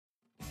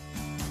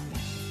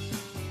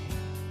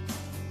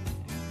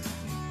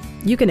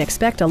You can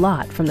expect a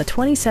lot from the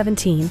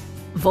 2017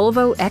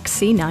 Volvo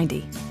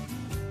XC90.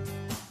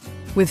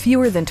 With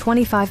fewer than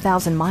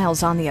 25,000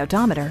 miles on the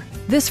odometer,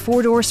 this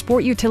four-door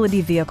sport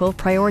utility vehicle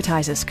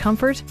prioritizes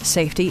comfort,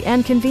 safety,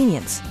 and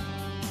convenience.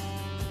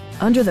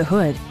 Under the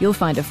hood, you'll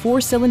find a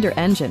four-cylinder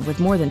engine with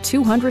more than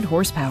 200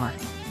 horsepower,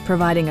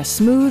 providing a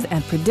smooth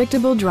and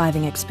predictable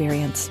driving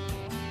experience.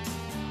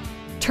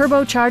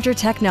 Turbocharger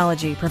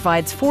technology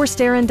provides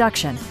forced air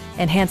induction,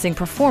 enhancing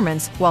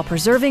performance while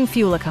preserving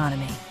fuel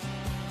economy.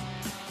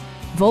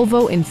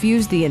 Volvo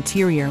infused the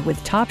interior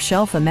with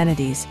top-shelf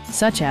amenities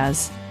such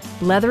as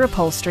leather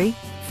upholstery,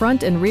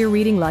 front and rear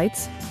reading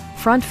lights,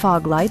 front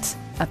fog lights,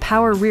 a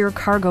power rear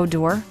cargo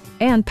door,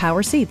 and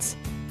power seats.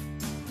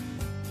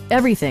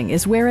 Everything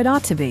is where it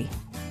ought to be,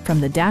 from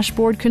the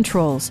dashboard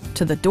controls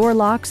to the door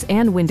locks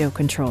and window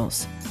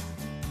controls.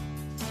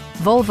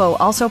 Volvo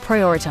also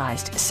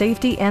prioritized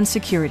safety and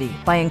security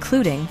by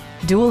including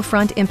dual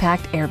front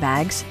impact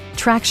airbags,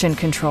 traction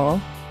control,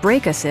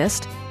 brake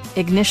assist,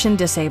 ignition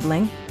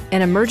disabling,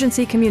 an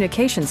emergency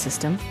communication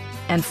system,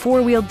 and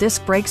four-wheel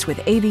disc brakes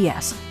with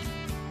ABS.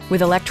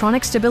 With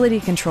electronic stability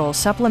control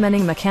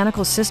supplementing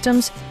mechanical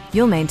systems,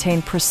 you'll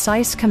maintain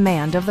precise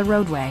command of the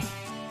roadway.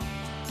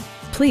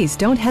 Please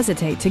don't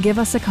hesitate to give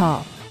us a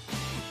call.